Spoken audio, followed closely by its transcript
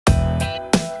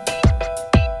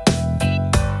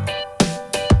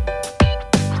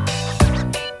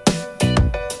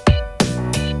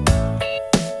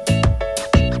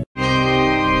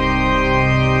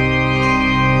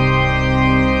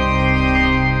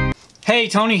Hey,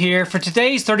 Tony here. For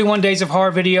today's 31 Days of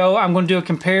Horror video, I'm going to do a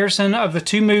comparison of the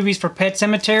two movies for Pet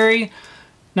Sematary,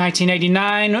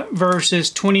 1989 versus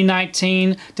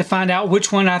 2019, to find out which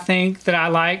one I think that I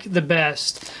like the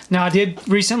best. Now, I did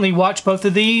recently watch both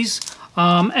of these.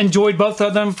 Enjoyed both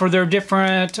of them for their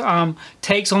different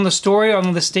takes on the story,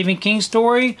 on the Stephen King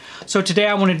story. So today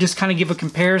I want to just kind of give a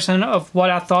comparison of what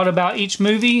I thought about each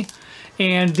movie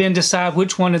and then decide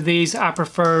which one of these I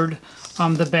preferred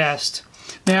the best.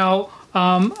 Now,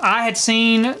 I had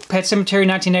seen Pet Sematary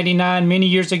 1989 many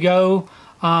years ago.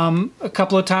 A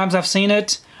couple of times I've seen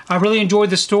it. I really enjoyed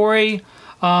the story.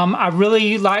 I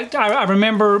really liked, I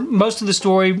remember most of the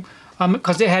story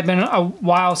because it had been a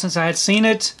while since I had seen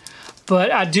it.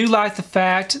 But I do like the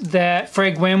fact that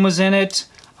Fred Gwynne was in it.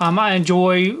 I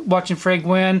enjoy watching Fred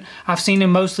Gwynne. I've seen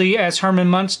him mostly as Herman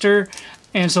Munster.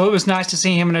 And so it was nice to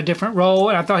see him in a different role.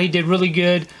 And I thought he did really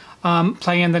good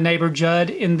playing the neighbor Judd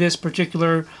in this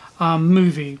particular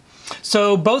movie.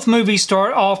 So both movies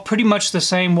start off pretty much the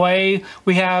same way.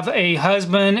 We have a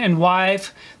husband and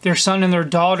wife, their son and their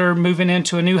daughter moving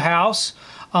into a new house.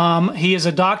 He is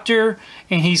a doctor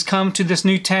and he's come to this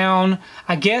new town,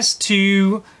 I guess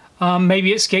to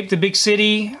maybe escape the big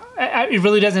city. It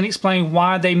really doesn't explain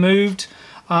why they moved.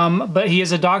 But he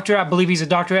is a doctor. I believe he's a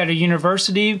doctor at a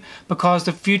university because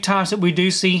the few times that we do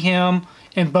see him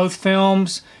in both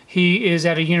films, he is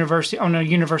at a university, on a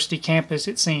university campus,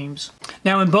 it seems.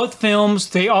 Now, in both films,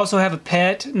 they also have a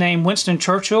pet named Winston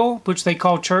Churchill, which they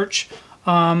call Church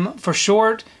for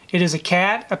short. It is a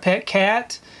cat, a pet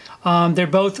cat. They're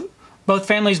both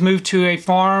families moved to a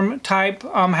farm type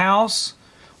house.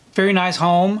 Very nice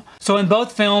home. So in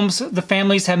both films, the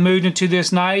families have moved into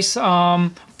this nice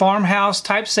farmhouse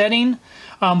type setting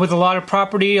with a lot of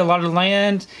property, a lot of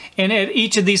land. And at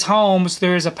each of these homes,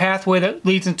 there is a pathway that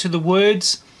leads into the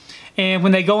woods. And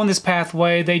when they go on this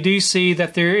pathway, they do see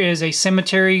that there is a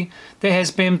cemetery that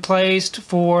has been placed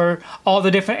for all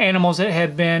the different animals that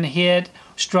have been hit,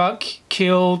 struck,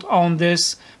 killed on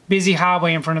this busy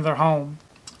highway in front of their home.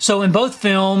 So in both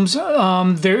films,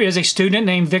 there is a student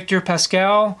named Victor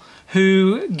Pascal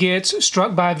who gets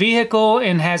struck by a vehicle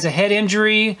and has a head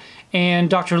injury, and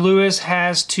Dr. Lewis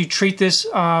has to treat this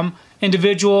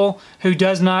individual who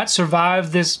does not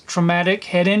survive this traumatic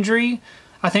head injury.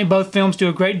 I think both films do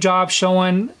a great job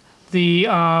showing the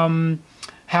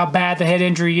how bad the head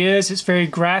injury is. It's very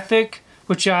graphic,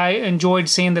 which I enjoyed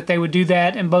seeing that they would do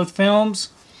that in both films.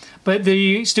 But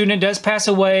the student does pass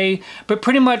away, but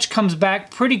pretty much comes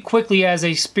back pretty quickly as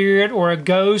a spirit or a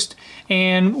ghost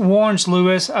and warns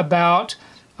Lewis about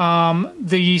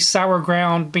the sour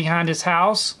ground behind his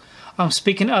house.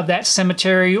 Speaking of that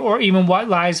cemetery, or even what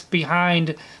lies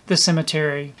behind the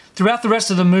cemetery. Throughout the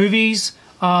rest of the movies,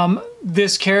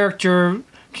 this character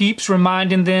keeps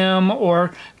reminding them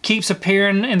or keeps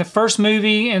appearing. In the first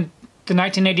movie, in the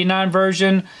 1989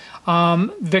 version,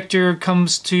 Victor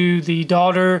comes to the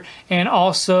daughter and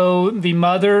also the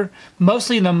mother,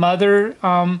 mostly the mother,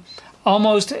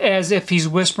 almost as if he's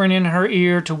whispering in her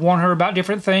ear to warn her about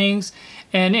different things.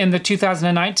 And in the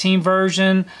 2019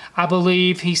 version, I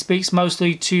believe he speaks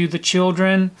mostly to the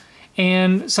children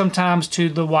and sometimes to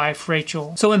the wife,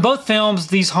 Rachel. So in both films,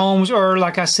 these homes are,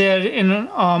 like I said,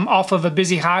 off of a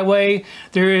busy highway.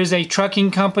 There is a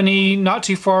trucking company not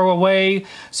too far away,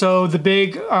 so the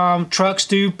big trucks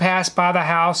do pass by the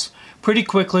house pretty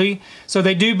quickly. So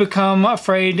they do become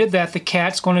afraid that the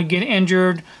cat's going to get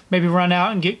injured, maybe run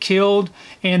out and get killed.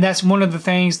 And that's one of the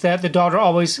things that the daughter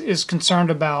always is concerned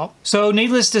about. So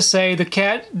needless to say, the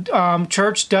cat,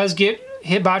 Church, does get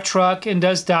hit by a truck and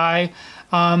does die.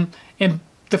 In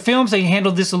the films, they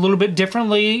handled this a little bit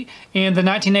differently. In the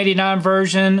 1989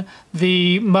 version,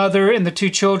 the mother and the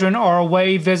two children are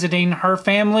away visiting her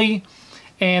family,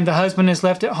 and the husband is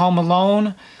left at home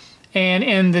alone. And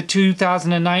in the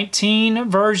 2019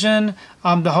 version,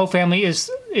 the whole family is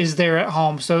there at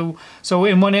home. So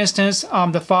in one instance,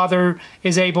 the father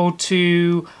is able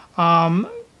to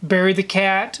bury the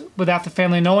cat without the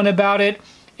family knowing about it.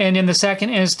 And in the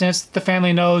second instance, the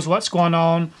family knows what's going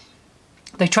on.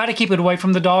 They try to keep it away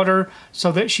from the daughter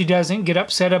so that she doesn't get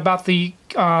upset about the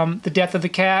death of the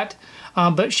cat.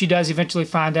 But she does eventually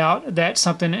find out that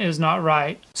something is not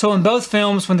right. So in both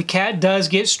films, when the cat does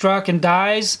get struck and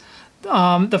dies,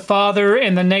 the father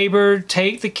and the neighbor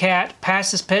take the cat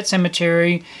past this pet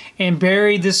cemetery and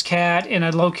bury this cat in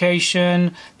a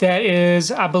location that is,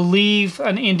 I believe,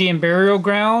 an Indian burial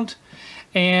ground.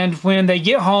 And when they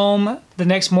get home the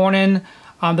next morning,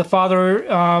 the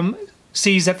father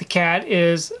sees that the cat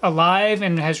is alive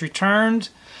and has returned.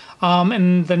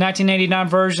 In the 1989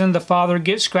 version, the father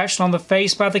gets scratched on the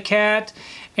face by the cat,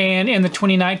 And in the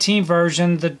 2019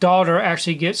 version, the daughter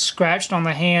actually gets scratched on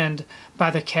the hand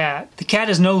by the cat. The cat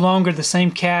is no longer the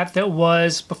same cat that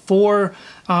was before.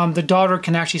 The daughter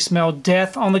can actually smell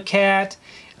death on the cat.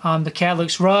 The cat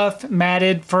looks rough,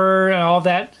 matted fur, and all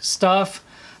that stuff.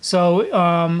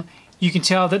 So you can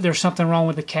tell that there's something wrong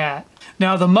with the cat.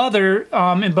 Now, the mother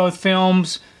in both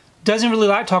films doesn't really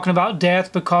like talking about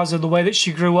death because of the way that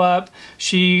she grew up.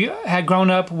 She had grown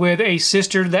up with a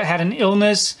sister that had an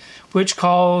illness which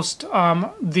caused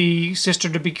the sister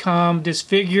to become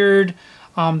disfigured,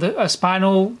 a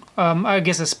spinal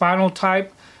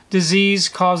type disease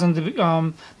causing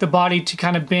the body to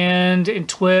kind of bend and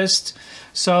twist.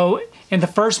 So in the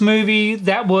first movie,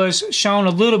 that was shown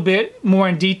a little bit more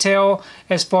in detail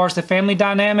as far as the family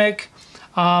dynamic,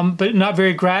 but not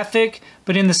very graphic.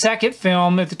 But in the second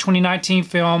film, the 2019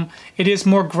 film, it is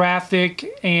more graphic,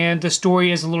 and the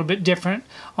story is a little bit different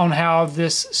on how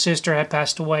this sister had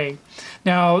passed away.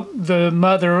 Now, the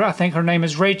mother, I think her name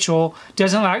is Rachel,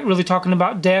 doesn't like really talking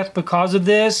about death because of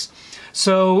this.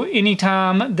 So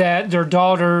anytime that their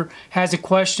daughter has a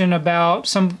question about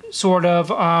some sort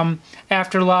of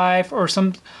afterlife or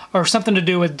something to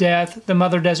do with death, the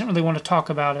mother doesn't really want to talk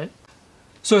about it.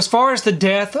 So as far as the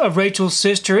death of Rachel's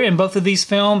sister in both of these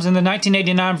films, in the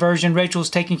 1989 version, Rachel's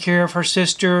taking care of her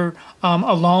sister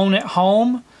alone at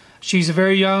home. She's a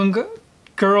very young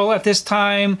girl at this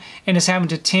time and is having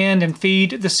to tend and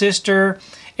feed the sister.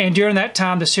 And during that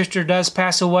time, the sister does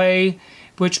pass away,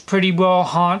 which pretty well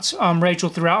haunts Rachel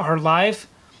throughout her life.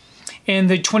 In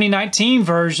the 2019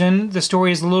 version, the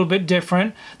story is a little bit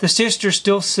different. The sister's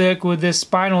still sick with this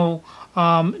spinal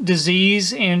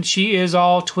disease, and she is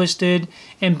all twisted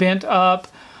and bent up.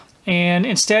 And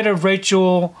instead of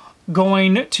Rachel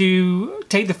going to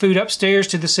take the food upstairs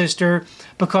to the sister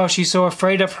because she's so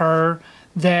afraid of her,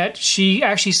 that she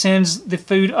actually sends the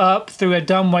food up through a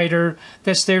dumbwaiter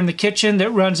that's there in the kitchen that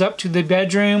runs up to the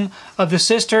bedroom of the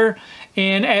sister.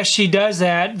 And as she does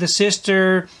that, the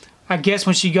sister, I guess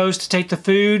when she goes to take the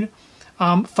food,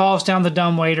 falls down the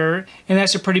dumbwaiter, and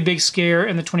that's a pretty big scare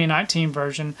in the 2019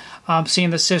 version, seeing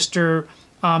the sister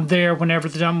there whenever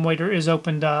the dumbwaiter is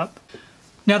opened up.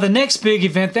 Now, the next big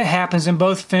event that happens in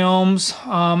both films,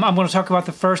 I'm going to talk about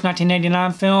the first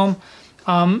 1989 film.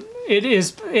 It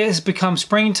has become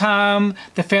springtime.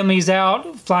 The family's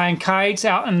out flying kites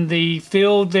out in the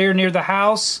field there near the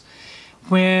house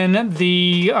when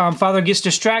the father gets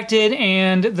distracted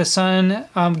and the son,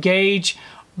 Gage,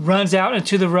 runs out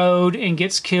into the road and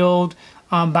gets killed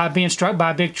by being struck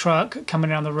by a big truck coming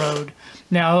down the road.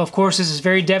 Now, of course, this is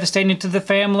very devastating to the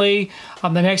family.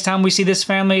 The next time we see this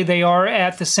family, they are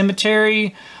at the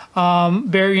cemetery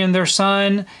burying their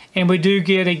son, and we do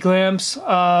get a glimpse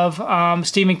of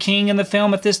Stephen King in the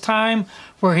film at this time,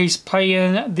 where he's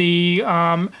playing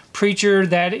the preacher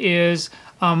that is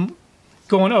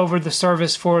going over the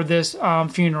service for this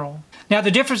funeral. Now,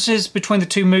 the differences between the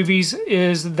two movies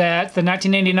is that the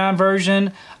 1989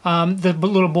 version, the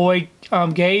little boy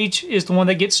Gage is the one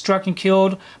that gets struck and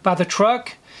killed by the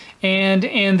truck, and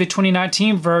in the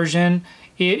 2019 version,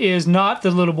 it is not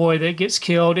the little boy that gets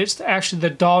killed. It's actually the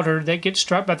daughter that gets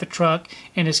struck by the truck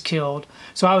and is killed.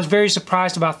 So I was very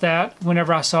surprised about that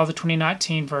whenever I saw the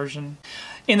 2019 version.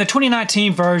 In the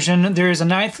 2019 version, there is a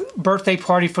 9th birthday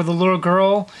party for the little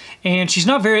girl, and she's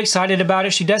not very excited about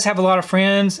it. She does have a lot of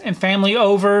friends and family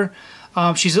over.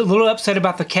 She's a little upset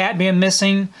about the cat being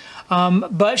missing,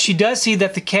 but she does see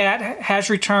that the cat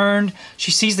has returned. She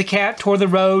sees the cat toward the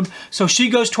road, so she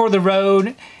goes toward the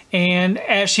road, and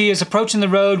as she is approaching the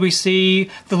road, we see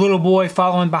the little boy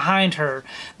following behind her.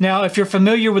 Now, if you're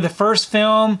familiar with the first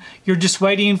film, you're just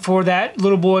waiting for that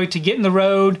little boy to get in the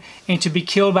road and to be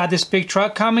killed by this big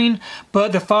truck coming.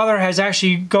 But the father has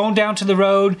actually gone down to the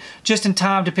road just in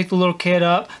time to pick the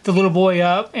little boy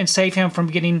up, and save him from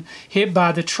getting hit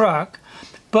by the truck.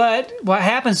 But what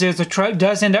happens is the truck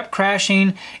does end up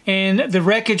crashing, and the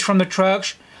wreckage from the truck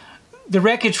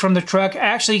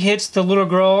actually hits the little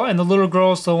girl, and the little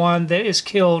girl is the one that is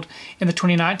killed in the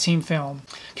 2019 film.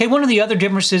 Okay, one of the other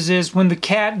differences is when the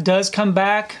cat does come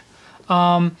back.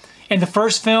 In the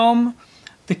first film,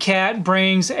 the cat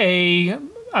brings a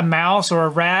mouse or a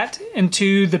rat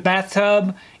into the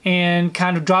bathtub and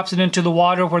kind of drops it into the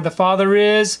water where the father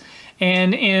is.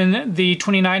 And in the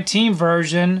 2019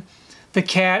 version, the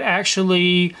cat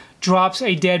actually drops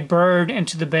a dead bird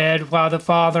into the bed while the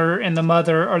father and the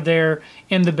mother are there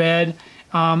in the bed.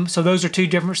 So those are two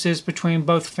differences between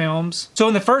both films. So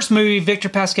in the first movie, Victor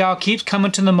Pascal keeps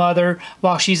coming to the mother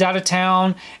while she's out of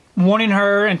town, warning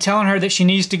her and telling her that she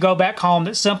needs to go back home,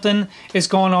 that something is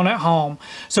going on at home.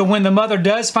 So when the mother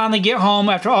does finally get home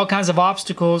after all kinds of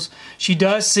obstacles, she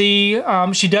does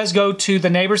go to the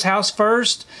neighbor's house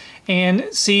first and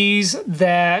sees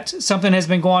that something has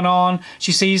been going on.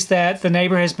 She sees that the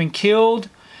neighbor has been killed.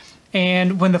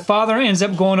 And when the father ends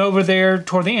up going over there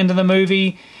toward the end of the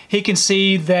movie, he can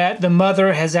see that the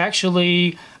mother has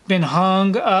actually been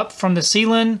hung up from the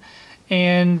ceiling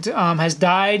and has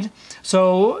died.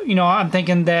 So, you know, I'm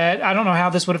thinking that I don't know how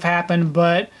this would have happened,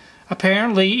 but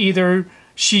apparently either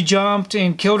she jumped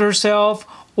and killed herself,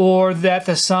 or that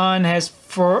the son has,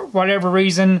 for whatever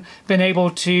reason, been able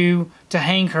to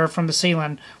hang her from the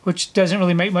ceiling, which doesn't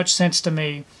really make much sense to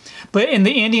me. But in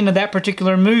the ending of that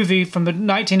particular movie, from the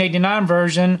 1989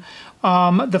 version,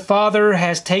 the father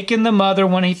has taken the mother,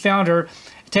 when he found her,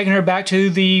 taken her back to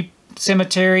the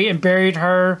cemetery and buried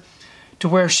her, to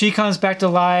where she comes back to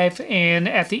life, and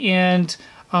at the end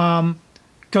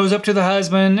goes up to the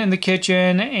husband in the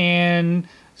kitchen and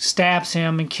stabs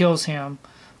him and kills him,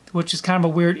 which is kind of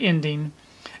a weird ending.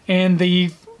 In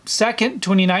the second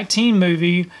 2019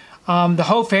 movie, the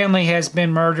whole family has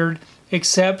been murdered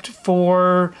except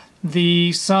for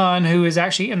the son, who is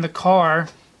actually in the car,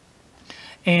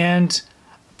 and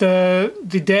the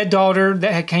dead daughter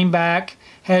that had came back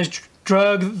has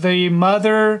drugged the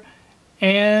mother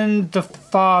and the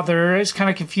father. It's kind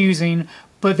of confusing,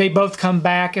 but they both come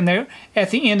back, and they're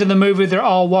at the end of the movie, they're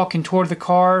all walking toward the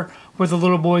car with the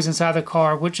little boys inside the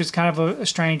car, which is kind of a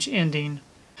strange ending.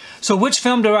 So which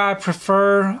film do I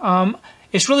prefer?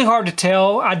 It's really hard to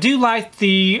tell. I do like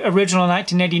the original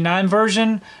 1989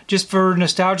 version, just for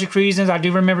nostalgic reasons. I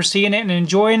do remember seeing it and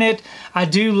enjoying it. I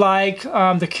do like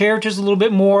the characters a little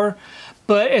bit more.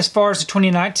 But as far as the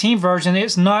 2019 version,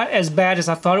 it's not as bad as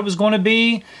I thought it was going to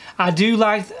be. I did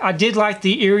like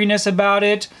the eeriness about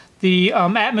it, the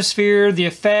atmosphere, the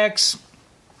effects.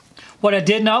 What I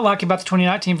did not like about the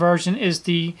 2019 version is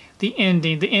the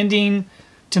ending. The ending,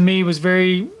 to me, was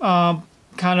very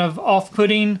kind of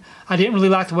off-putting. I didn't really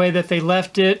like the way that they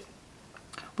left it,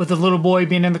 with the little boy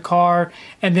being in the car,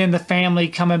 and then the family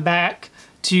coming back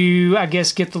to, I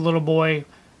guess, get the little boy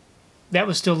that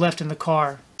was still left in the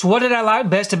car. So what did I like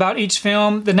best about each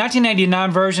film? The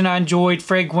 1989 version, I enjoyed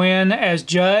Fred Gwynne as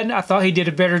Judd. I thought he did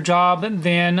a better job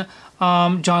than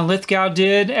John Lithgow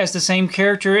did as the same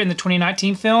character in the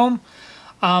 2019 film.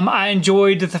 I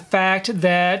enjoyed the fact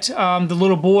that the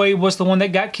little boy was the one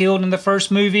that got killed in the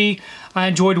first movie. I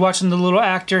enjoyed watching the little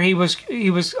actor. He was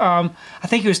I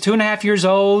think he was 2.5 years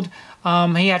old.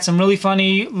 He had some really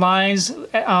funny lines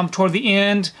toward the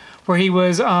end, where he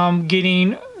was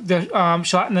getting the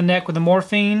shot in the neck with the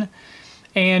morphine,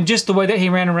 and just the way that he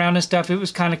ran around and stuff, it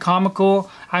was kind of comical.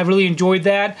 I really enjoyed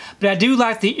that. But I do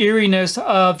like the eeriness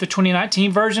of the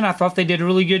 2019 version. I thought they did a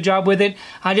really good job with it.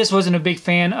 I just wasn't a big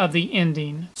fan of the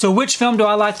ending. So which film do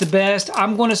I like the best?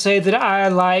 I'm going to say that I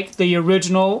like the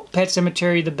original Pet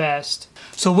Sematary the best.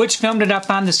 So which film did I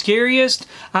find the scariest?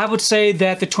 I would say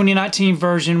that the 2019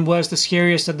 version was the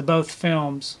scariest of the both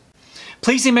films.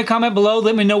 Please leave me a comment below.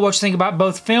 Let me know what you think about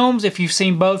both films, if you've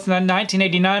seen both the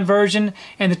 1989 version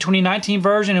and the 2019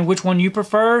 version, and which one you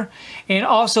prefer. And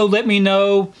also let me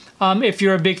know if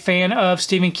you're a big fan of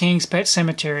Stephen King's Pet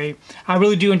Sematary. I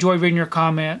really do enjoy reading your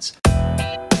comments.